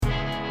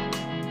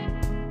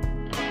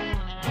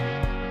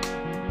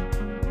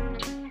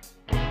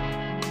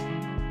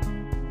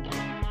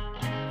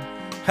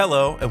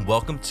Hello, and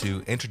welcome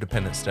to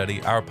Interdependent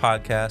Study, our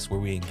podcast where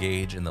we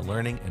engage in the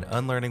learning and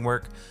unlearning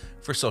work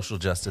for social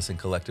justice and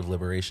collective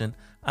liberation.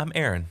 I'm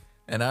Aaron.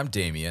 And I'm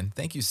Damien.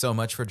 Thank you so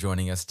much for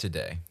joining us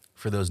today.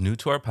 For those new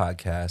to our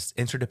podcast,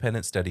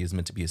 Interdependent Study is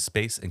meant to be a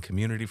space and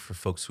community for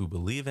folks who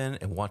believe in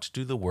and want to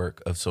do the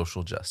work of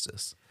social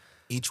justice.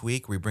 Each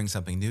week, we bring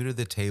something new to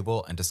the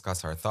table and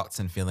discuss our thoughts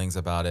and feelings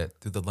about it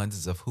through the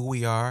lenses of who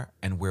we are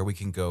and where we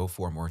can go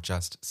for a more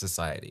just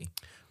society.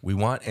 We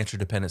want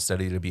Interdependent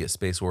Study to be a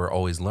space where we're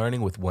always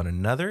learning with one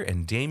another.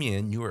 And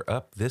Damien, you are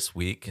up this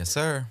week. Yes,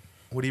 sir.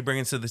 What are you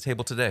bringing to the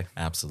table today?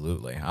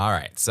 Absolutely. All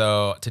right.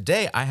 So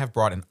today I have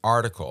brought an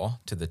article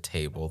to the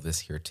table,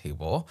 this here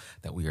table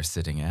that we are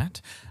sitting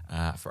at,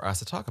 for us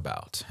to talk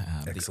about.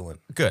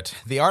 Excellent. Good.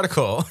 The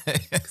article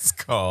is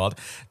called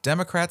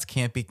Democrats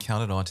Can't Be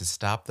Counted On to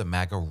Stop the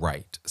MAGA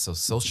Right, So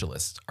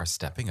Socialists Are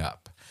Stepping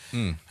Up.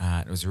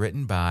 It was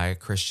written by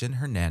Christian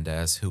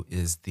Hernandez, who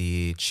is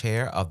the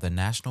chair of the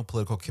National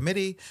Political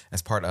Committee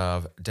as part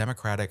of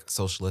Democratic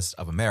Socialists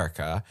of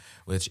America,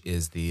 which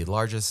is the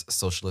largest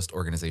socialist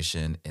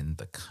organization in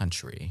the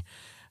country.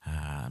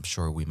 I'm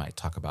sure we might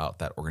talk about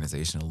that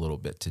organization a little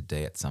bit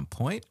today at some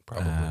point.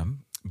 Probably.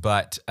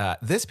 But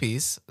this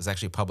piece was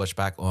actually published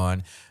back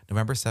on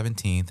November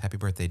 17th. Happy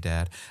birthday,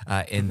 Dad.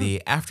 In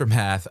the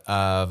aftermath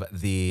of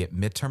the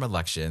midterm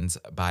elections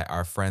by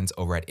our friends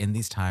over at In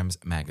These Times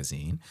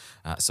magazine.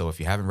 So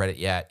if you haven't read it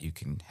yet, you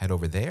can head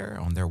over there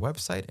on their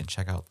website and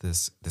check out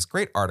this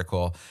great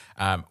article,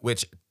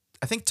 which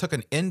I think took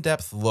an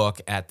in-depth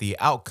look at the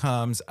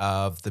outcomes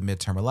of the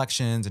midterm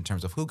elections in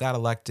terms of who got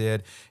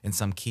elected in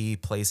some key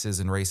places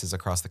and races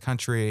across the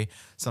country,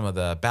 some of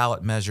the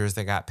ballot measures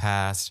that got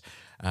passed,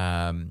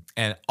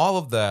 and all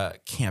of the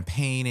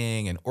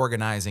campaigning and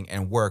organizing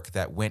and work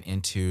that went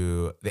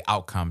into the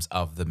outcomes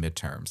of the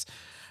midterms.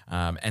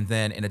 And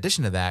then in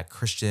addition to that,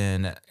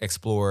 Christian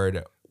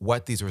explored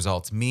what these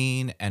results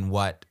mean and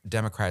what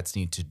Democrats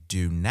need to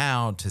do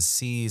now to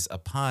seize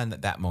upon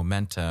that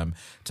momentum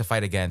to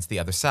fight against the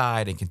other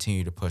side and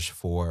continue to push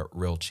for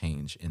real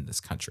change in this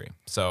country.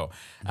 So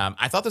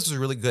I thought this was a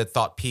really good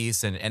thought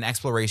piece and an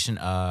exploration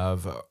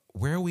of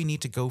where we need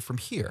to go from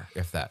here,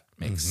 if that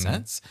makes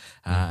sense.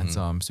 And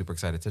so I'm super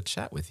excited to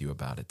chat with you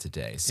about it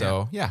today.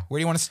 So yeah, where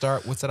do you want to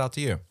start? What's that out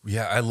to you?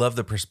 Yeah, I love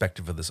the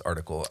perspective of this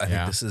article. I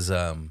think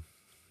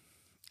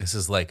this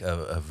is like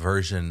a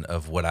version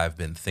of what I've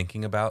been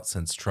thinking about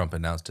since Trump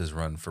announced his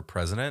run for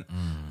president.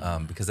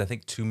 Because I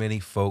think too many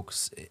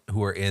folks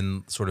who are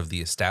in sort of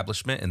the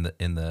establishment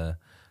in the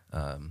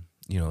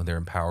they're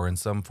in power in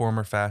some form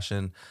or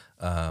fashion,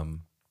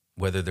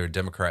 whether they're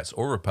Democrats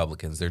or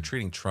Republicans, they're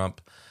treating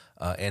Trump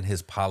and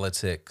his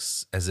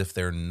politics as if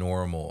they're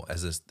normal,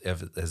 as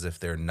if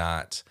they're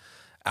not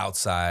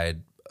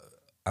outside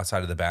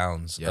of the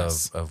bounds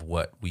of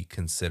what we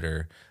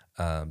consider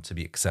to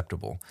be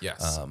acceptable.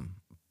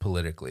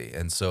 Politically.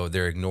 And so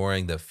they're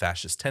ignoring the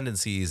fascist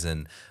tendencies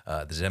and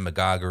the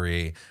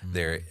demagoguery.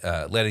 They're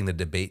letting the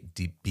debate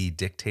be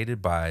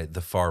dictated by the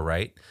far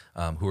right,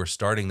 who are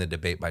starting the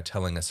debate by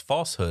telling us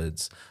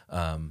falsehoods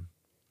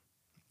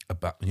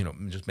about,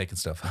 just making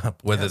stuff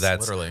up, whether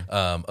that's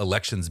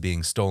elections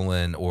being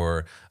stolen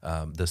or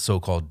the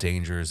so-called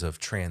dangers of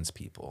trans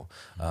people.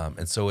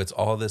 And so it's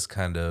all this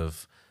kind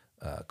of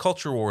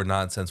culture war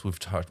nonsense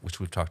which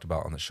we've talked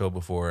about on the show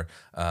before,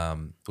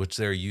 which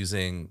they're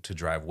using to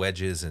drive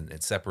wedges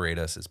and separate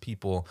us as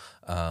people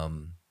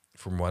from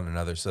one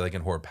another so they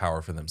can hoard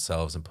power for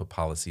themselves and put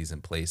policies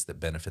in place that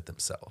benefit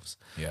themselves,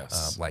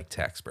 like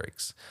tax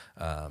breaks.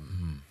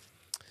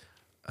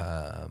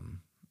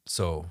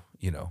 So,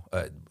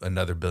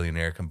 another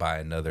billionaire can buy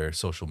another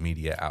social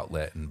media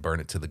outlet and burn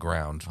it to the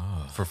ground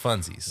for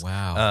funsies.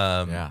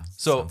 Wow.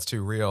 So sounds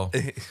too real.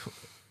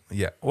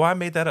 Yeah. Well, I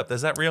made that up.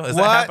 Is that real? Is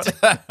that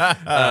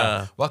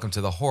happening? Welcome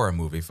to the horror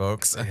movie,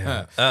 folks.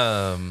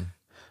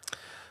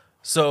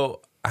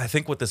 So I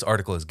think what this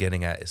article is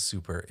getting at is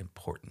super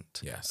important.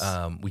 Yes.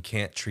 We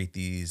can't treat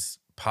these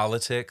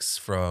politics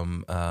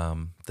from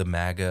the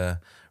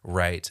MAGA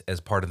right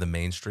as part of the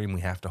mainstream.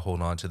 We have to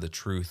hold on to the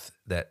truth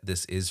that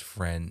this is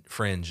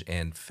fringe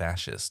and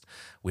fascist.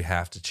 We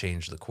have to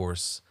change the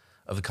course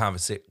of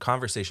the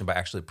conversation by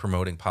actually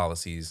promoting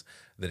policies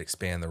that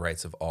expand the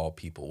rights of all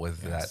people,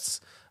 whether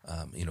that's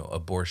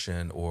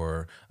abortion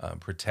or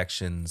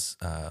protections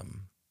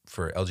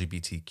for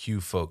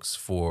LGBTQ folks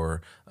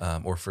or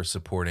for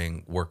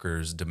supporting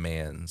workers'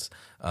 demands,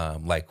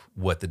 like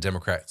what the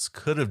Democrats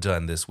could have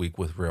done this week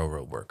with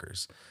railroad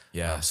workers.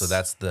 So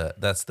that's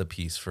the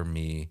piece for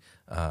me,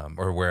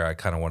 or where I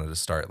kind of wanted to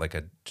start. Like,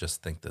 I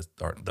just think the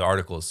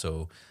article is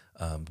so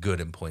good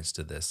and points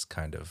to this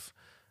kind of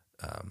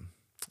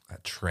a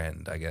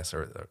trend, I guess,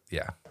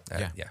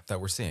 that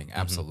we're seeing.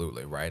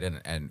 Absolutely. Right.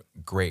 And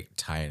great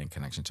tie-in and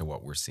connection to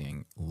what we're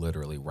seeing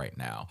literally right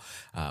now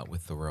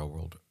with the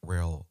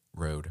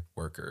railroad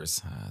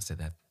workers. Say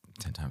that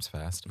 10 times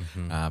fast.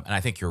 And I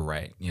think you're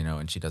right,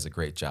 and she does a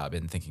great job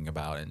in thinking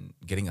about and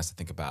getting us to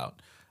think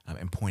about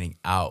and pointing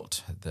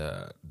out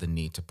the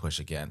need to push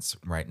against,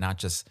 right? Not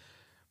just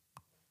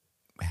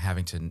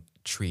having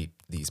treat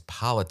these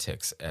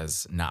politics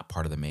as not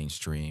part of the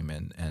mainstream,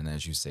 and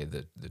as you say,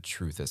 the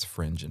truth as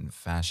fringe and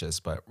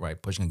fascist, but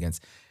right, pushing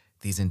against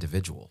these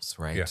individuals,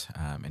 right,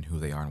 and who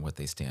they are and what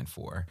they stand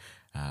for.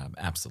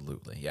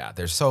 Absolutely, yeah.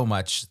 There's so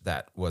much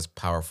that was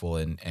powerful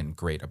and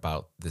great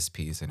about this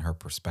piece and her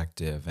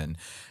perspective, and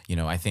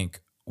I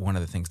think one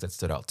of the things that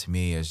stood out to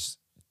me is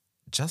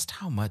just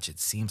how much it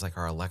seems like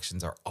our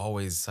elections are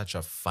always such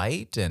a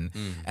fight and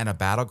a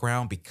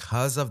battleground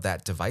because of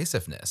that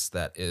divisiveness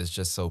that is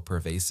just so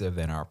pervasive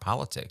in our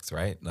politics,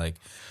 right? Like,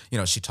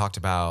 she talked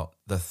about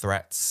the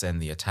threats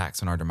and the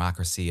attacks on our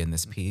democracy in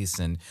this piece.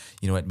 And,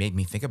 it made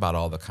me think about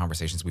all the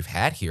conversations we've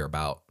had here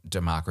about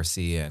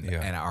democracy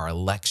and our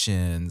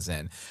elections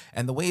and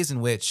the ways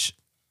in which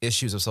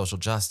issues of social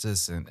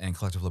justice and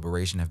collective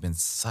liberation have been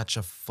such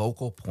a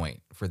focal point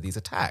for these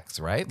attacks,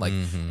 right? Like,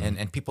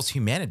 and people's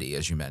humanity,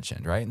 as you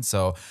mentioned, right? And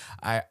so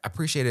I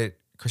appreciated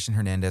Christian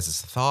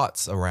Hernandez's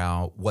thoughts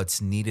around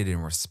what's needed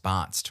in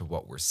response to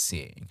what we're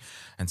seeing.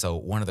 And so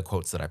one of the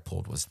quotes that I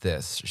pulled was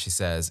this. She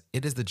says,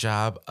 "It is the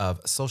job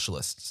of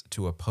socialists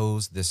to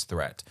oppose this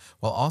threat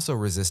while also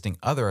resisting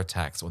other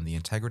attacks on the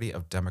integrity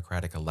of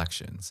democratic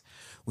elections.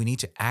 We need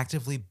to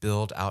actively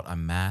build out a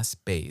mass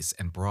base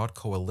and broad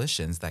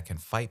coalitions that can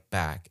fight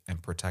back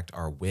and protect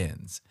our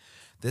wins.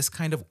 This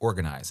kind of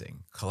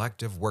organizing,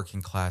 collective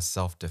working class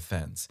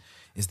self-defense,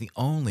 is the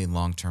only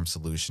long-term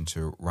solution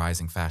to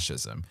rising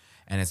fascism,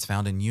 and it's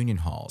found in union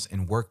halls,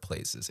 in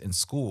workplaces, in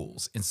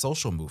schools, in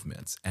social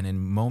movements, and in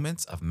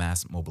moments of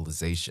mass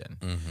mobilization.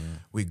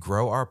 We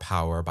grow our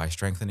power by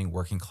strengthening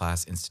working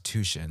class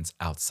institutions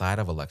outside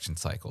of election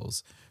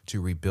cycles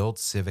to rebuild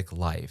civic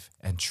life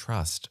and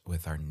trust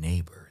with our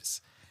neighbors."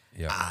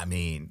 Yeah. I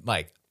mean,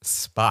 like,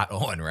 spot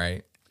on,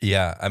 right?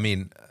 Yeah. I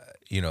mean,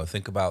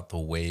 think about the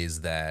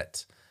ways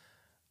that,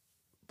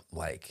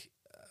 like,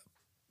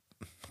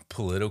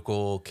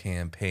 political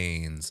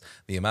campaigns,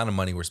 the amount of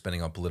money we're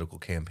spending on political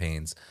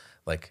campaigns,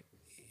 like,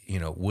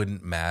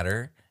 wouldn't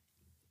matter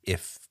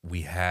if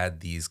we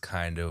had these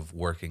kind of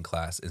working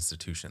class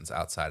institutions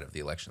outside of the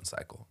election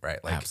cycle,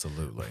 right? Like,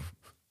 Absolutely.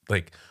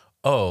 Like,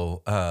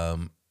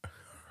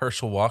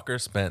 Herschel Walker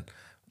spent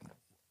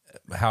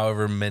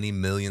however many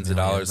millions of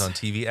dollars on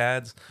TV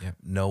ads. Yep.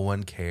 No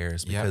one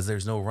cares because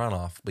there's no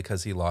runoff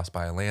because he lost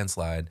by a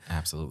landslide.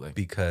 Absolutely.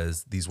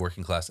 Because these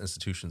working class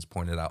institutions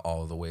pointed out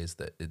all of the ways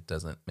that it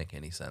doesn't make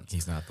any sense.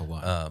 He's not the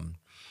one.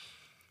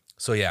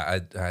 So yeah,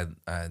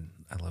 I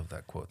love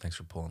that quote. Thanks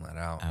for pulling that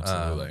out.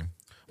 Absolutely.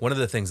 One of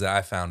the things that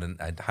I found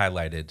and I'd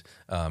highlighted,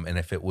 and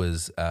if it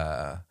was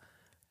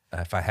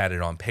if I had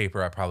it on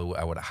paper,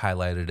 I would have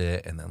highlighted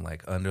it and then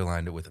like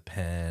underlined it with a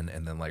pen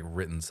and then like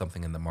written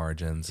something in the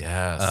margins.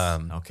 Yes.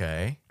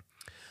 Okay.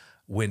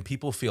 When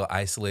people feel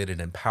isolated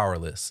and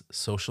powerless,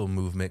 social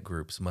movement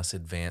groups must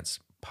advance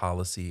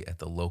policy at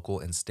the local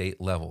and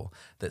state level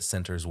that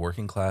centers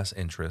working class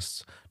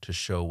interests to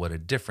show what a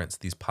difference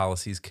these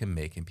policies can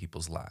make in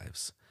people's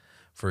lives.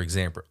 For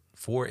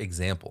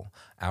example,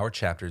 our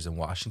chapters in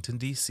Washington,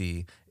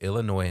 D.C.,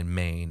 Illinois, and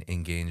Maine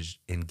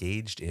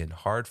engaged in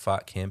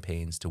hard-fought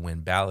campaigns to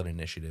win ballot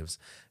initiatives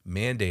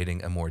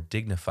mandating a more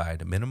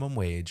dignified minimum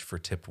wage for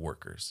tipped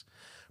workers,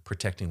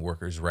 protecting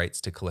workers'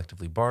 rights to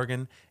collectively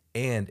bargain,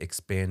 and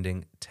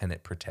expanding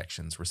tenant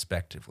protections,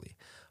 respectively.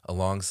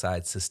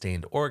 Alongside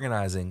sustained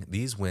organizing,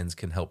 these wins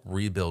can help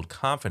rebuild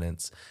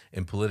confidence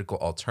in political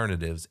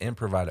alternatives and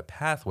provide a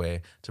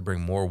pathway to bring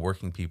more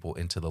working people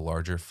into the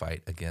larger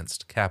fight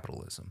against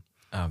capitalism.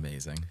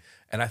 Amazing.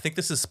 And I think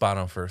this is spot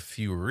on for a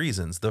few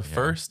reasons. The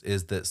first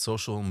is that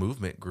social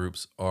movement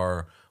groups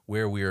are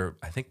where we're,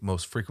 I think,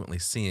 most frequently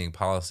seeing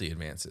policy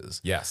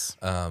advances. Yes.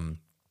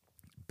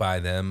 By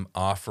them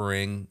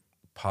offering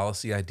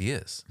policy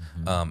ideas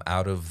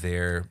out of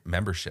their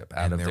membership,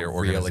 out of their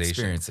organization. Real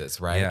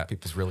experiences, right? Yeah.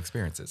 People's real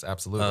experiences.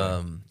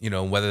 Absolutely.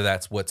 Whether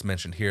that's what's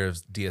mentioned here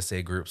is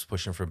DSA groups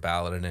pushing for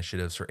ballot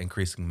initiatives for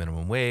increasing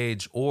minimum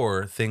wage,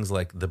 or things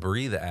like the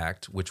Breathe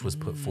Act, which was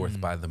put forth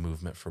by the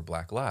Movement for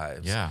Black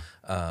Lives. Yeah.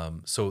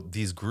 So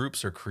these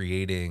groups are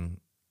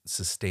creating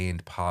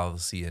sustained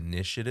policy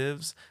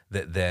initiatives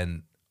that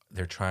then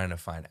they're trying to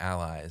find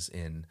allies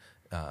in,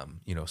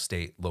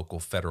 state, local,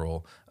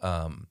 federal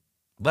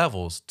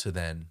levels to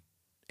then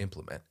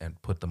implement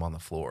and put them on the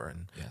floor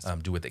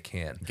and do what they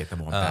can. Get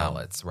them on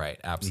ballots, right?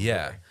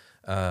 Absolutely.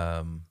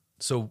 Yeah.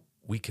 So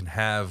we can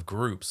have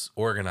groups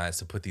organized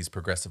to put these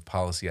progressive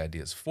policy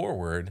ideas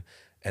forward,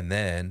 and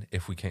then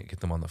if we can't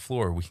get them on the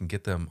floor, we can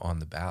get them on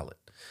the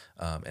ballot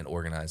and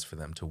organize for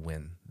them to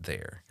win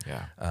there.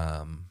 Yeah.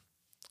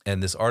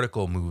 And this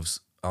article moves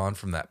on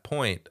from that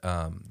point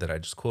that I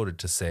just quoted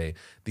to say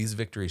these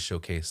victories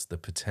showcase the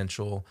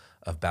potential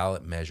of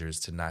ballot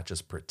measures to not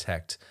just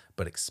protect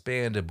but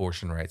expand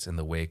abortion rights in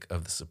the wake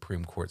of the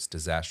Supreme Court's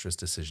disastrous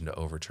decision to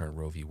overturn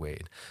Roe v.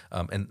 Wade.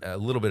 And a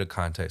little bit of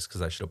context,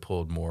 because I should have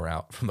pulled more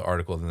out from the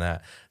article than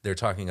that. They're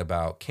talking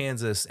about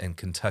Kansas and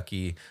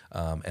Kentucky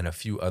and a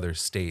few other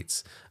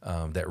states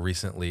that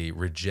recently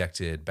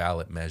rejected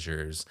ballot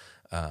measures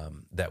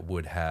that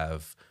would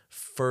have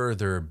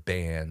further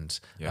banned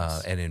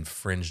and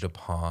infringed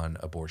upon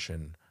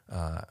abortion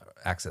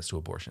access to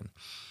abortion.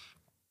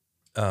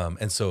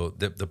 And so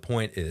the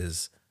point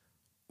is,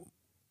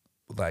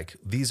 like,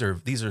 these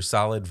are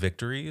solid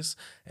victories,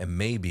 and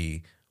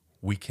maybe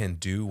we can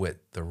do what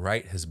the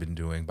right has been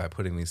doing by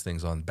putting these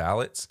things on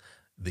ballots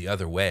the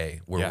other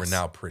way, where we're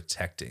now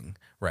protecting,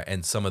 right?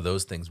 And some of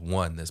those things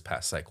won this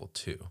past cycle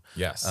too.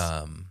 Yes.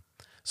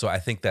 So I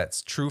think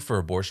that's true for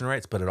abortion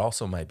rights, but it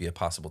also might be a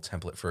possible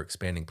template for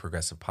expanding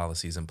progressive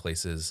policies in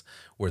places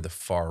where the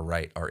far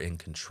right are in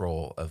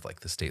control of,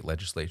 like, the state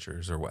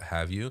legislatures or what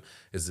have you.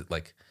 Is it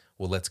like,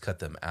 well, let's cut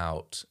them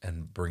out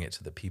and bring it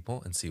to the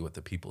people and see what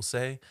the people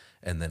say,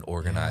 and then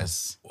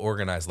organize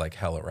like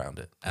hell around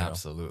it.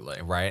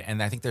 Absolutely. Right.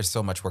 And I think there's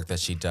so much work that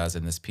she does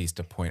in this piece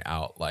to point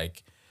out,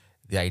 like,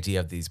 the idea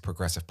of these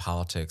progressive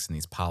politics and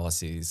these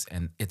policies.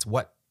 And it's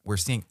what we're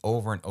seeing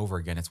over and over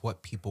again. It's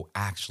what people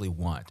actually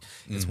want.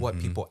 It's what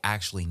people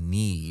actually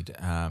need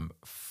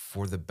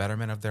for the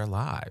betterment of their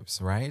lives,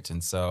 right?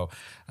 And so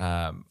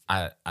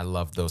I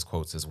love those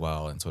quotes as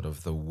well, and sort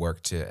of the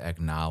work to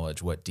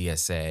acknowledge what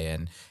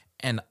DSA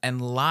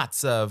and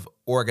lots of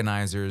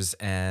organizers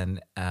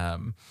and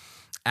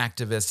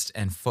activists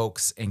and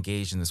folks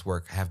engaged in this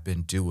work have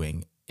been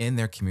doing in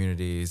their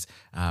communities,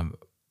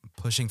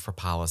 pushing for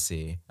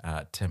policy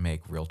to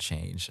make real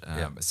change.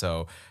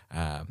 So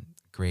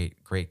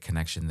great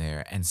connection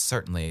there. And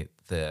certainly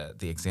the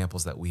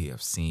examples that we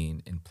have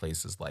seen in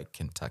places like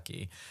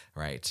Kentucky,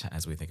 right,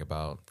 as we think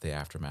about the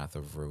aftermath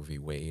of Roe v.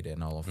 Wade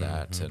and all of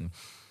that. And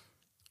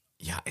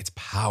yeah, it's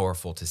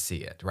powerful to see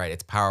it, right?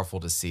 It's powerful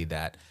to see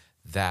that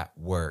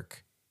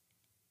work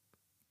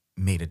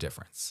made a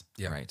difference,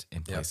 right,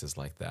 in places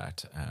like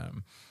that.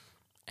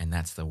 And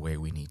that's the way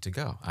we need to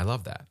go. I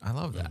love that.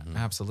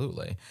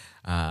 Absolutely.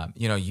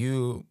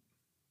 You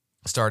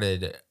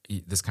started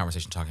this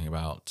conversation talking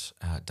about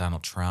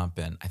Donald Trump,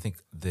 and I think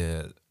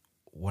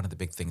one of the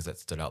big things that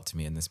stood out to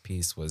me in this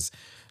piece was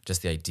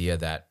just the idea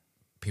that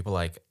people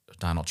like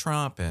Donald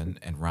Trump and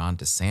Ron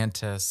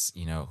DeSantis,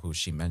 who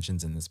she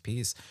mentions in this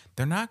piece,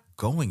 they're not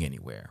going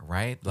anywhere,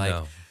 right?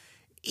 Like,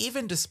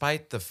 even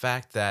despite the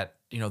fact that,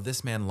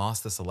 this man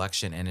lost this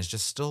election and is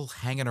just still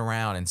hanging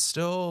around and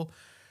still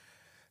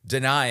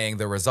denying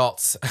the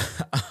results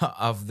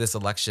of this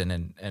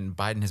election, and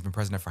Biden has been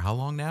president for how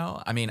long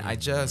now? I mean,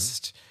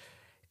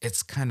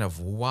 it's kind of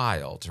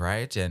wild,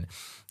 right? And,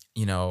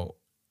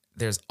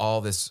 there's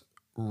all this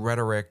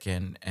rhetoric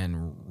and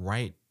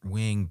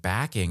right-wing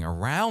backing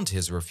around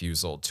his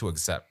refusal to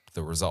accept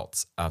the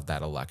results of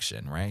that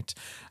election, right?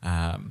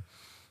 And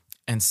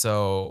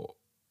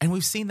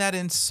we've seen that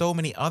in so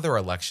many other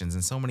elections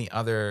in so many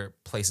other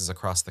places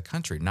across the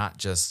country, not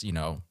just,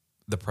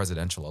 the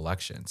presidential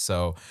election.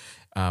 So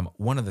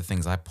one of the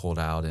things I pulled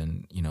out,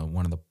 and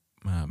one of the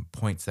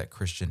points that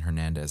Christian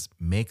Hernandez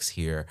makes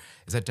here,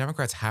 is that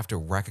Democrats have to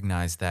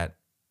recognize that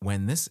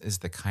when this is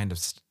the kind of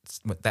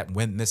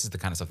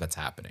stuff that's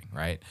happening,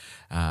 right?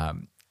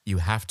 You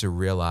have to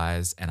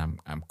realize, and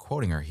I'm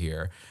quoting her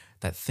here,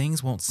 that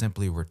things won't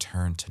simply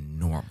return to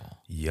normal.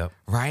 Yep.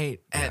 Right.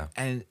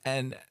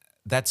 And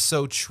that's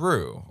so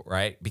true,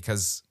 right?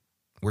 Because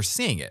we're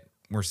seeing it.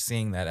 We're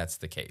seeing that that's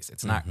the case.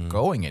 It's not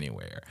going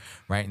anywhere,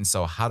 right? And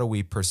so how do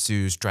we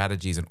pursue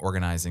strategies and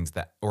organizing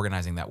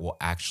that will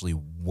actually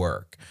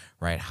work,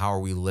 right? How are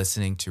we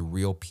listening to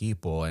real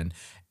people and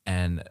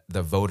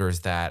the voters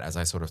that, as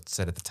I sort of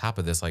said at the top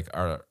of this, like,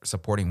 are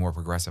supporting more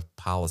progressive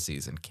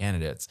policies and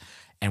candidates?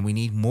 And we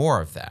need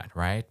more of that,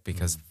 right?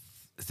 Because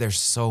there's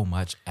so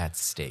much at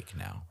stake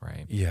now,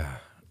 right? Yeah,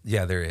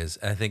 there is.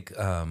 I think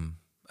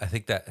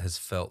that has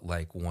felt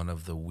like one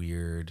of the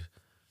weird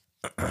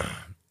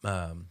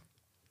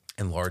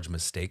and large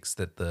mistakes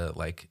that the,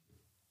 like,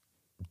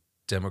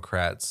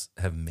 Democrats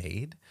have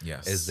made.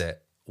 Yes. Is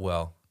that,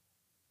 we'll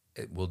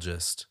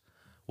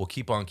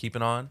keep on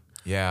keeping on.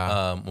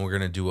 Yeah. We're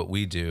going to do what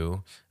we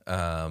do,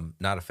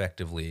 not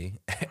effectively.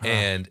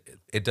 And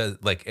it does,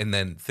 like, and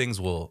then things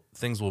will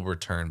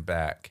return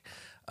back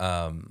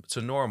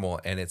to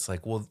normal. And it's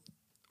like, well,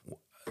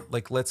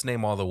 like, let's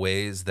name all the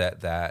ways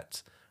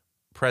that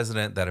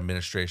president, that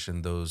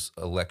administration, those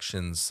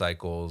election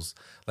cycles,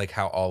 like,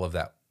 how all of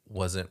that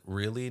wasn't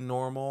really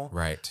normal.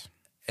 Right.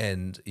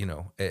 And,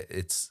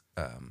 it's,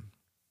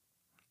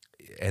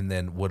 and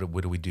then what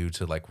do we do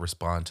to, like,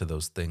 respond to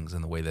those things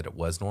in the way that it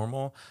was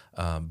normal?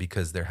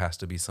 Because there has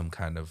to be some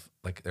kind of,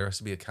 like, there has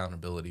to be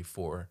accountability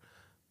for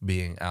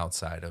being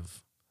outside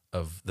of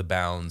the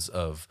bounds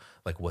of,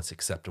 like, what's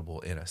acceptable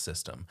in a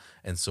system.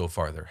 And so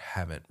far there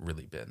haven't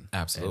really been.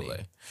 Absolutely.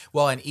 Any.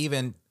 Well, and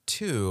even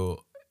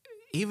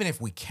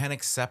if we can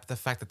accept the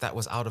fact that that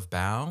was out of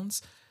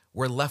bounds,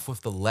 we're left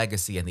with the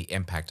legacy and the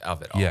impact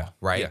of it all,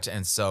 right? Yeah.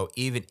 And so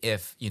even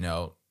if,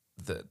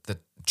 the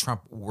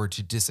Trump were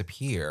to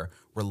disappear,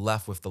 we're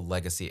left with the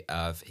legacy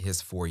of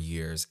his 4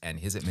 years and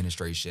his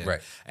administration,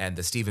 right, and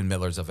the Stephen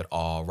Millers of it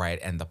all, right,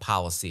 and the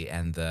policy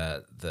and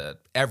the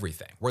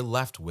everything. We're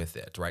left with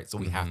it, right? So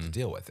we have to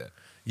deal with it.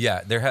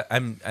 Yeah,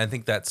 I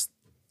think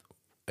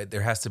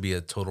there has to be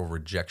a total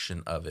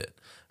rejection of it.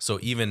 So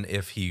even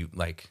if he,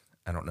 like,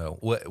 I don't know,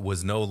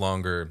 was no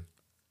longer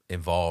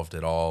involved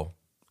at all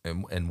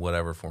in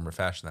whatever form or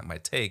fashion that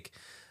might take,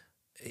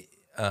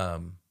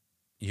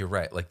 you're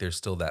right. Like there's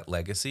still that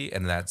legacy,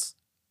 and that's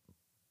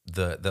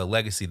the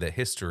legacy, the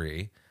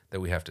history that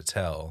we have to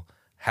tell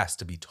has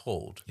to be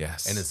told.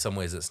 Yes. And in some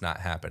ways it's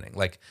not happening.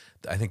 Like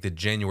I think the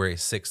January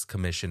 6th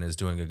commission is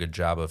doing a good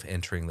job of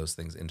entering those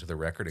things into the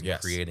record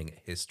and creating a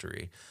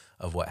history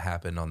of what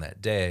happened on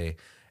that day.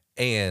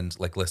 And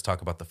like, let's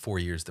talk about the 4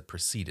 years that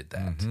preceded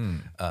that,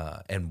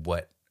 and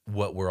what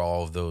were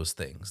all of those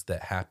things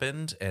that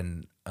happened,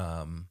 and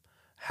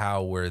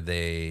how were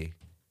they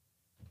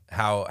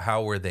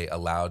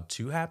allowed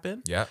to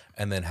happen? Yeah.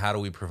 And then how do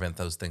we prevent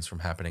those things from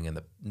happening in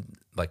the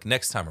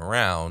next time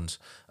around?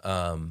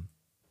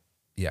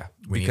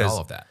 We need all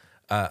of that.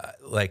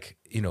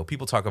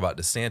 People talk about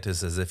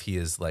DeSantis as if he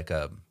is like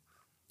a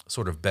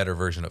sort of better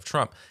version of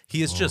Trump.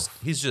 He's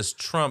just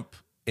Trump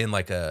in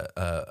like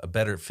a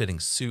better fitting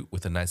suit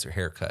with a nicer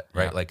haircut,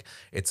 right? Yeah. Like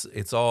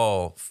it's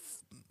all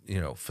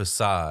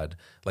facade.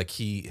 Like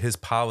his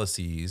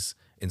policies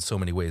in so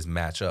many ways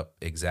match up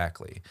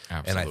exactly.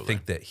 Absolutely. And I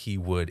think that he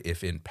would,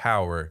 if in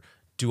power,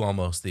 do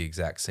almost the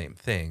exact same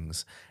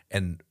things.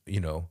 And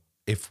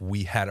if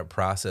we had a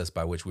process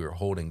by which we were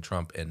holding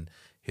Trump and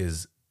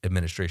his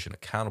administration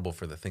accountable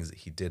for the things that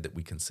he did that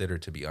we consider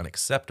to be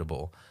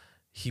unacceptable,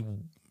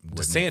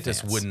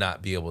 DeSantis would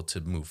not be able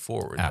to move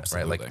forward.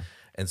 Absolutely. Right?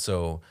 And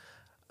so,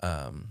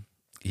 I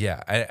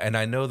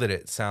know that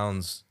it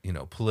sounds,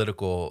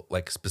 political,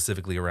 like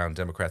specifically around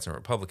Democrats and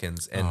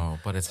Republicans,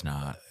 but it's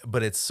not.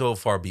 But it's so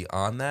far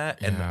beyond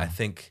that, and I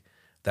think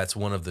that's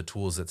one of the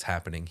tools that's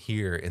happening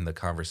here in the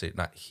conversation,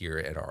 not here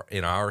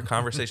in our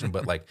conversation,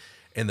 but like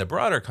in the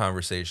broader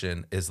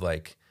conversation is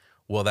like,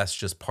 well, that's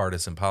just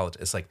partisan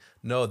politics. It's like,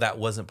 no, that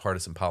wasn't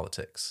partisan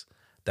politics.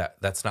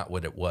 That's not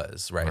what it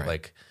was, right?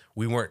 Like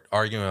we weren't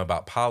arguing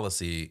about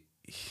policy.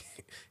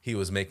 He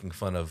was making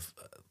fun of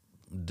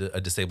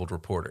a disabled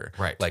reporter,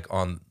 right? That's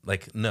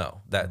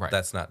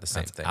not the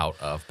same thing. Out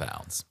of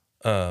bounds.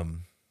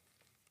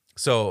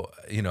 So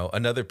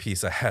another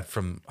piece I had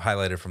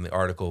highlighted from the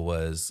article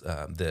was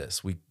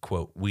this. We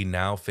quote: "We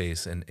now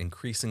face an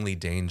increasingly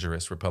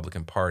dangerous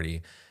Republican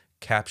Party,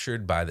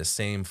 captured by the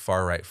same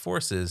far-right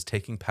forces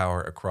taking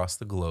power across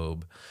the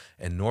globe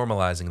and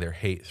normalizing their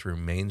hate through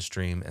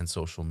mainstream and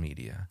social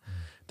media.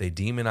 They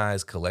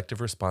demonize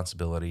collective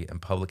responsibility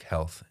and public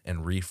health and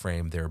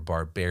reframe their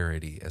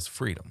barbarity as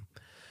freedom.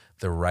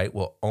 The right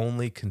will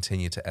only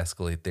continue to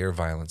escalate their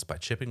violence by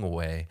chipping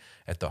away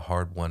at the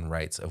hard-won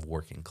rights of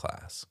working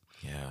class."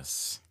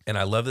 Yes. And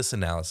I love this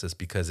analysis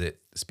because it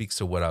speaks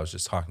to what I was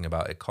just talking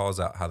about. It calls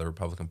out how the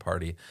Republican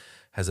Party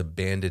has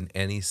abandoned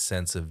any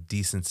sense of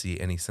decency,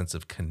 any sense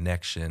of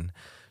connection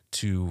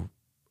to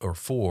or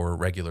for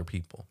regular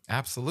people.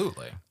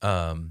 Absolutely.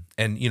 And,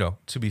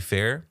 to be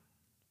fair,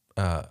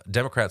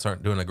 Democrats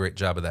aren't doing a great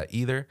job of that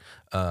either,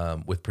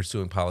 with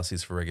pursuing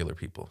policies for regular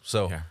people.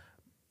 So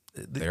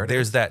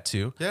there's that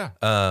too. Yeah.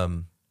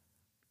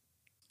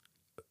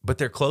 But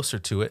they're closer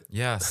to it.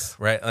 Yes.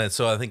 Right. And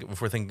so I think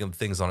if we're thinking of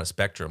things on a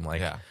spectrum,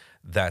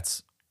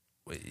 that's,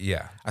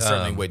 I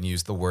certainly wouldn't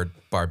use the word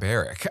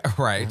barbaric,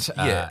 right?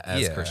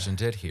 As Christian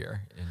did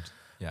here.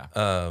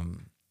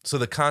 And, so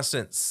the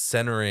constant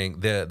centering,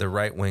 the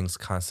right wing's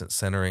constant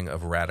centering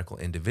of radical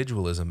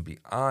individualism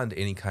beyond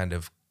any kind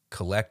of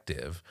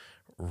collective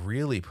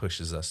really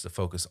pushes us to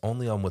focus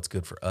only on what's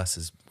good for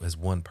us as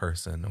one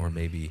person, or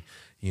maybe,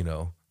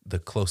 the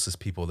closest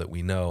people that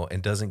we know,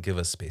 and doesn't give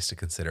us space to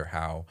consider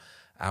how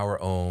our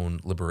own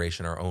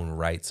liberation, our own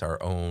rights,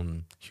 our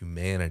own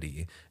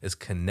humanity is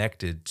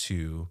connected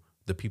to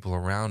the people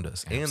around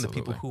us. Absolutely. And the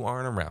people who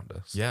aren't around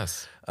us.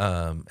 Yes.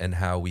 And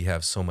how we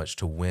have so much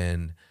to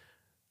win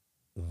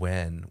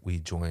when we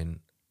join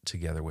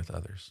together with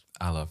others.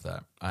 I love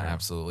that. I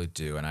absolutely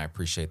do. And I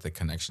appreciate the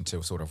connection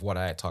to sort of what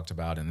I had talked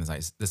about, and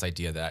this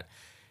idea that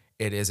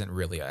it isn't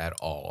really at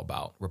all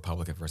about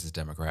Republican versus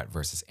Democrat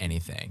versus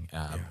anything.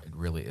 It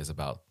really is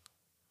about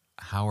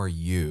how are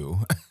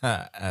you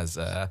as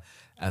a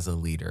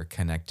leader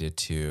connected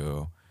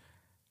to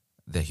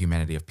the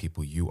humanity of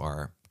people you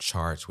are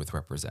charged with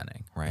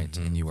representing, right?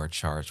 Mm-hmm. And you are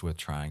charged with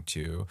trying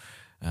to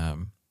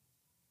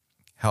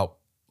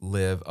help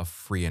live a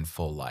free and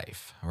full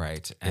life,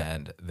 right? Yeah.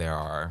 And there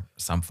are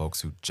some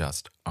folks who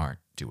just aren't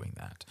doing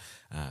that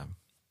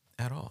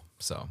at all.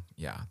 So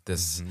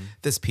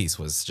this piece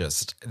was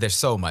just, there's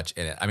so much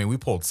in it. I mean, we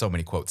pulled so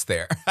many quotes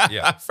there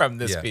from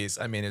this piece.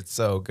 I mean, it's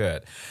so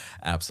good.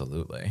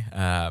 Absolutely.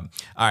 All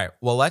right.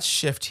 Well, let's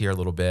shift here a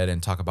little bit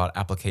and talk about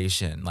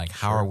application. Like,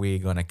 how are we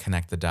going to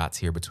connect the dots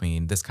here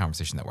between this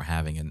conversation that we're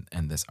having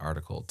and this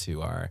article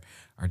to our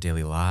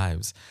daily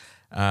lives?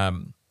 I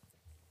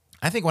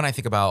think when I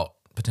think about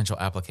potential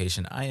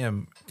application, I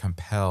am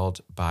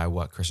compelled by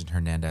what Christian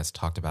Hernandez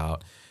talked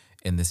about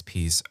in this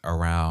piece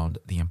around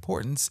the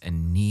importance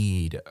and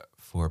need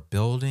for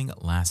building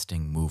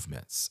lasting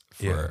movements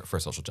for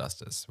social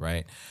justice,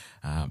 right?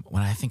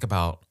 When I think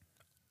about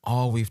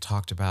all we've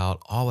talked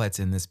about, all that's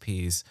in this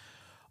piece,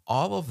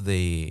 all of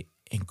the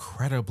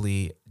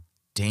incredibly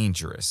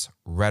dangerous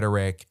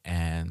rhetoric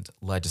and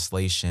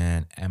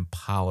legislation and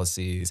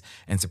policies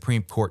and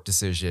Supreme Court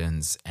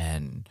decisions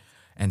and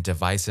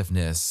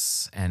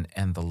divisiveness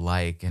and the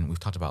like. And we've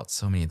talked about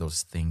so many of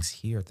those things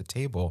here at the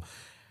table.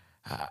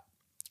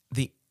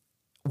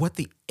 What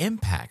the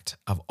impact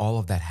of all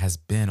of that has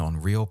been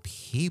on real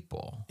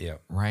people,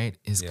 right,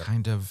 is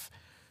kind of,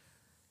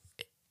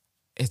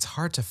 it's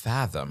hard to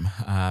fathom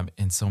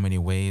in so many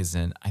ways.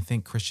 And I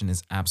think Christian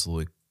is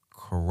absolutely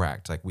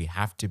correct. Like, we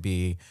have to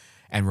be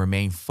and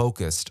remain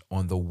focused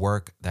on the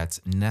work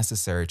that's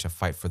necessary to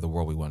fight for the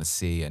world we want to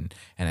see. And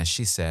as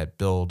she said,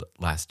 build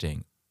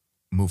lasting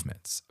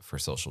movements for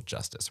social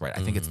justice, right?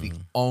 I think it's the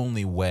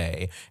only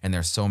way, and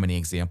there's so many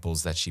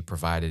examples that she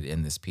provided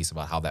in this piece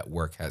about how that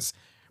work has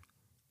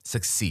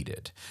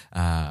succeeded.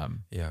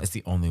 It's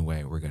the only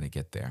way we're going to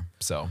get there.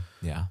 So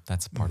yeah,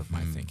 that's part of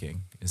my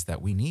thinking, is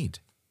that we need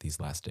these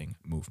lasting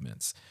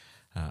movements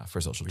for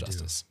social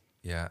justice.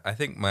 Yeah, I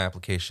think my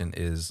application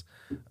is,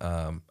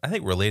 I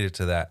think related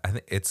to that. I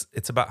think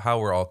it's about how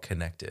we're all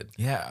connected.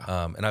 Yeah.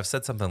 And I've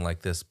said something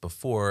like this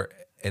before,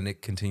 and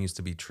it continues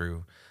to be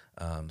true.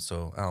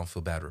 So I don't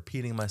feel bad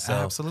repeating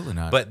myself. Absolutely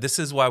not. But this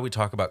is why we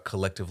talk about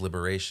collective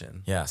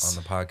liberation Yes.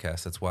 on the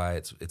podcast. That's why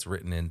it's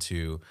written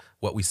into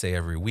what we say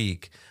every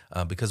week,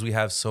 because we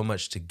have so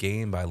much to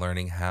gain by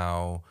learning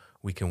how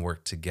we can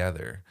work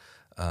together,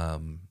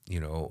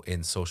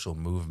 in social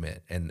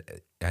movement. And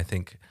I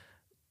think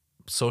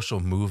social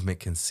movement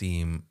can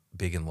seem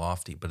big and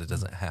lofty, but it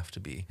doesn't have to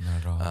be. Not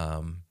at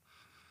all.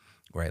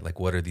 Right? Like,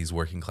 what are these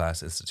working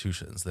class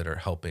institutions that are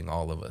helping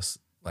all of us,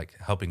 like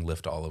helping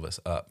lift all of us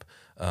up?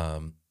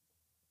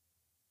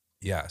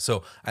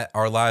 So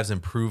our lives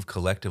improve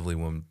collectively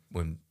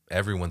when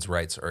everyone's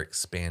rights are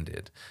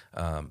expanded.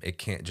 It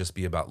can't just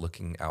be about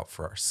looking out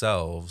for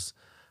ourselves,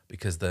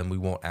 because then we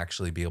won't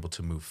actually be able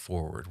to move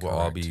forward. We'll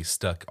all be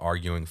stuck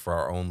arguing for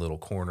our own little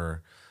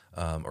corner,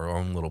 our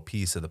own little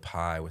piece of the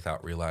pie,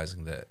 without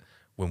realizing that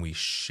when we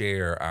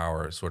share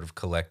our sort of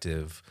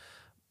collective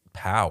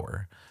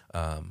power,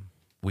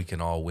 we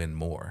can all win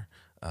more.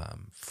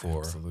 For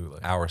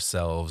Absolutely.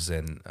 ourselves,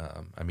 and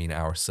I mean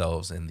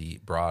ourselves in the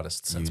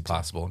broadest sense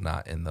possible,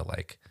 not in the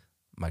like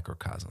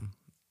microcosm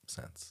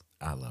sense.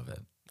 I love it.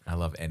 I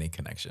love any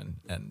connection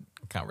and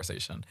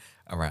conversation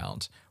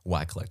around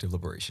why collective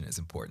liberation is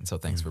important. So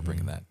thanks for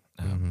bringing that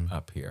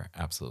up here.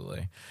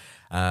 Absolutely.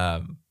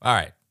 All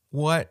right.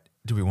 What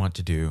do we want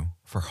to do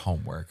for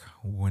homework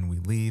when we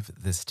leave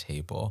this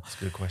table?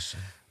 That's a good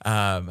question.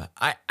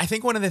 I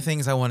think one of the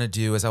things I want to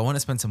do is I want to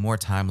spend some more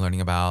time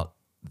learning about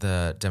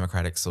the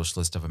Democratic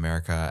Socialists of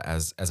America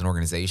as an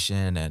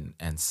organization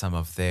and some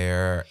of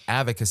their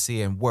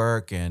advocacy and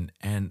work, and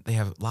they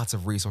have lots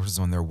of resources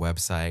on their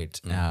website.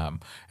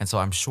 And so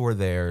I'm sure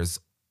there's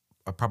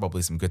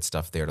probably some good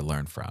stuff there to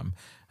learn from.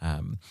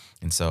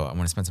 And so I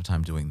want to spend some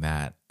time doing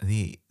that.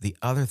 The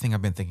other thing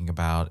I've been thinking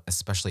about,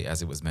 especially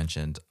as it was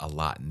mentioned a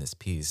lot in this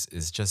piece,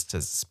 is just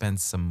to spend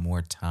some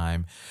more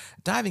time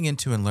diving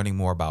into and learning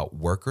more about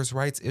workers'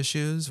 rights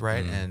issues,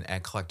 right?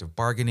 And collective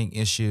bargaining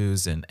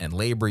issues and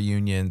labor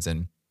unions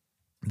and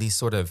these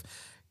sort of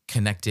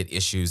connected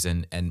issues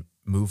and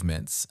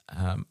movements.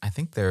 I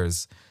think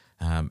there's,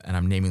 and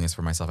I'm naming this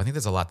for myself, I think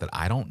there's a lot that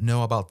I don't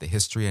know about the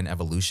history and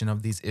evolution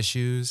of these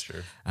issues.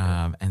 Sure.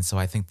 And so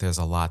I think there's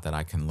a lot that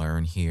I can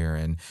learn here.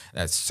 And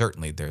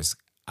certainly there's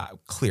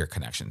clear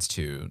connections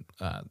to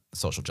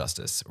social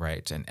justice,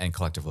 right? And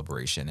collective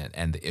liberation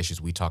and the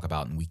issues we talk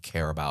about and we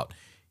care about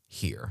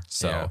here.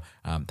 So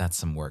that's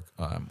some work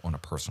on a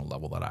personal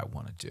level that I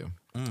want to do.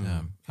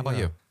 How about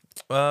you?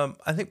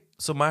 I think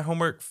so. My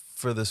homework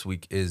for this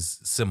week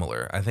is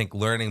similar. I think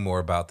learning more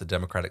about the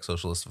Democratic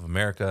Socialists of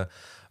America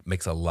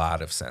makes a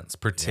lot of sense,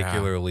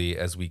 particularly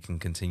as we can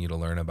continue to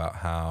learn about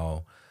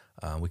how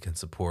we can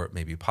support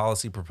maybe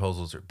policy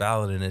proposals or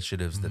ballot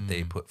initiatives that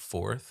they put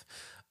forth.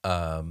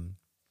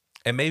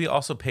 And maybe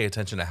also pay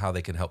attention to how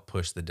they can help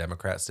push the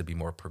Democrats to be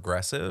more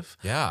progressive.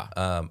 Yeah.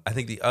 I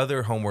think the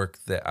other homework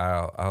that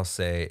I'll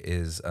say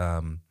is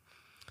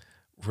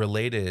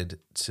related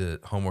to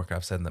homework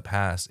I've said in the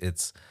past.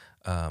 It's,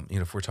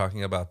 if we're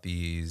talking about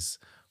these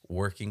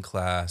working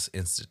class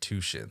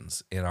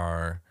institutions in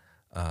our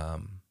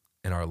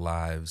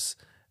lives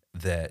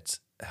that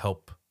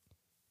help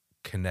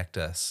connect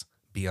us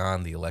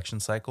beyond the election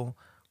cycle,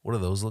 what do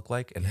those look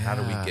like? And how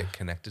do we get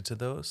connected to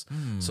those?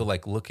 So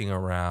like looking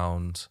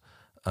around,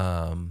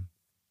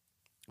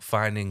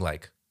 finding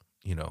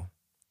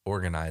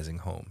organizing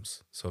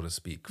homes, so to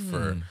speak,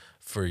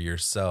 for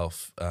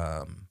yourself,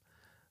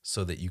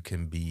 so that you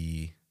can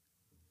be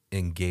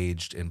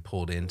engaged and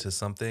pulled into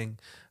something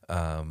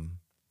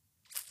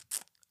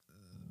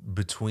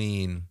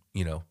between,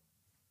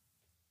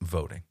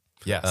 voting.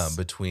 Yes.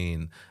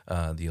 Between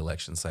the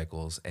election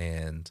cycles,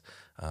 and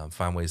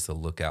find ways to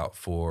look out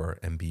for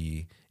and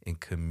be in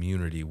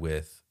community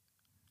with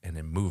and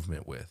in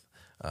movement with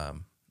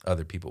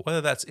other people,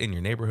 whether that's in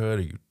your neighborhood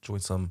or you join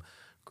some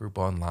group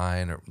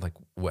online or like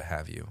what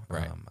have you.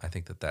 Right. I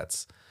think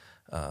that's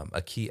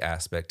a key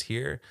aspect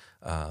here,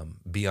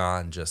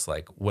 beyond just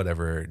like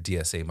whatever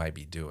DSA might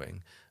be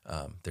doing.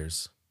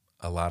 There's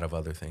a lot of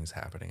other things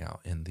happening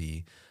out in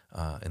the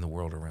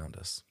world around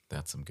us.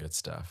 That's some good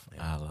stuff.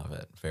 I love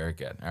it. Very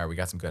good. All right, we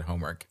got some good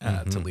homework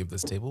to leave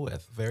this table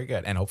with. Very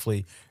good. And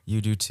hopefully you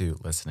do too,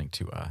 listening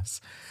to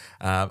us.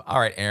 All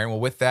right, Aaron.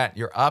 Well, with that,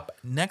 you're up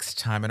next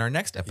time in our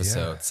next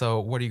episode. Yeah. So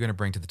what are you going to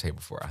bring to the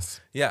table for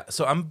us? Yeah,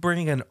 so I'm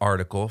bringing an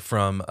article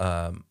from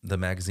the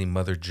magazine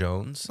Mother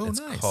Jones. Oh, it's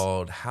nice.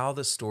 called "How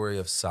the Story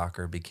of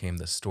Soccer Became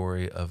the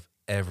Story of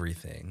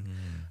Everything,"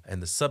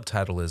 and the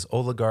subtitle is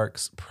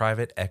 "Oligarchs,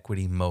 Private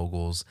Equity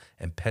Moguls,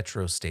 and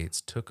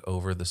Petrostates Took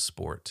Over the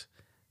Sport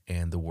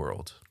and the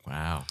World."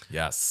 Wow.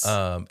 Yes.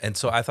 And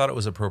so I thought it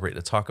was appropriate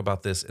to talk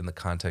about this in the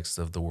context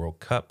of the World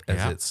Cup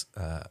as it's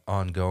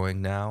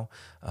ongoing now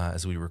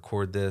as we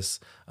record this,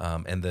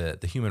 and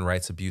the human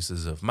rights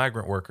abuses of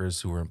migrant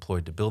workers who were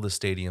employed to build the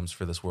stadiums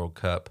for this World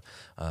Cup,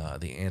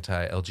 the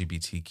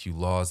anti-LGBTQ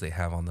laws they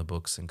have on the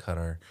books in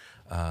Qatar.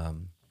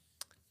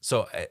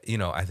 So,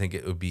 I think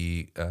it would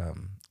be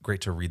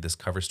great to read this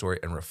cover story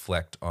and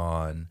reflect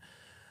on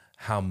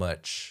how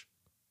much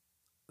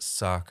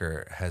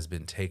soccer has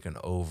been taken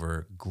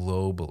over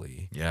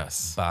globally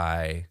yes.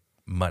 by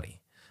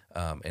money,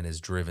 and is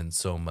driven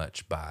so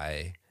much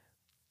by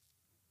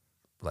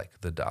like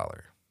the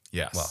dollar.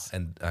 Yes. Well,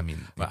 and I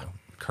mean,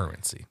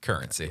 currency.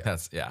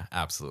 That's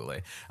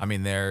absolutely. I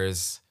mean,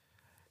 there's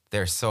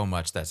so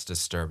much that's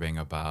disturbing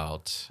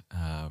about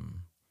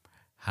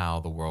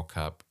how the World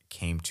Cup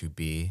came to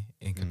be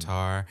in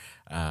Qatar,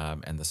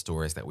 and the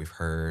stories that we've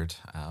heard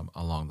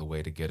along the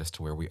way to get us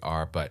to where we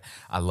are. But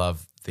I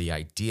love the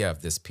idea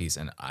of this piece,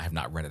 and I have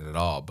not read it at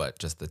all, but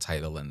just the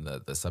title and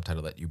the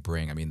subtitle that you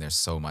bring. I mean, there's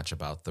so much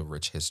about the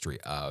rich history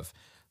of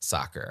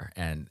soccer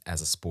and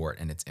as a sport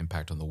and its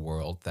impact on the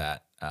world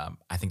that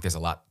I think there's a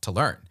lot to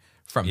learn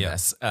from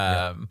this.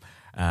 And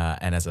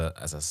as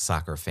a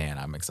soccer fan,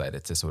 I'm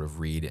excited to sort of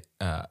read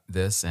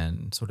this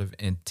and sort of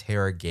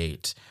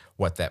interrogate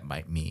what that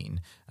might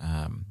mean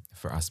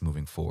for us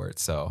moving forward.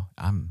 So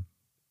I'm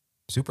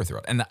super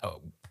thrilled. And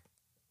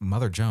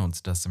Mother Jones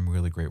does some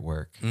really great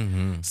work.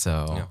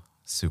 So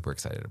super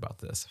excited about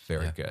this.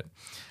 Very good.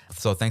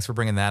 So thanks for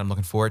bringing that. I'm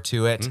looking forward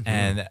to it.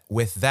 And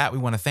with that, we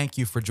want to thank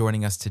you for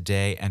joining us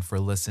today and for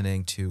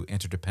listening to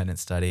Interdependent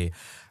Study.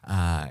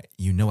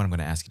 You know what I'm going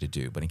to ask you to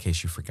do, but in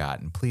case you've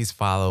forgotten, please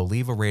follow,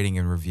 leave a rating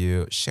and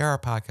review, share our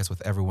podcast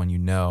with everyone you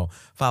know,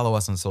 follow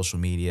us on social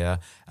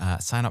media,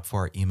 sign up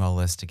for our email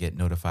list to get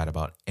notified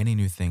about any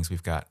new things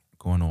we've got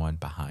going on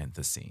behind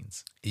the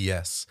scenes.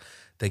 Yes.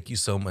 Thank you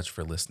so much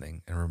for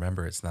listening. And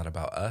remember, it's not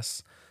about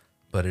us,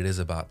 but it is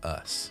about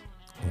us.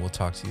 And we'll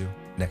talk to you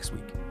next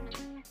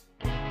week.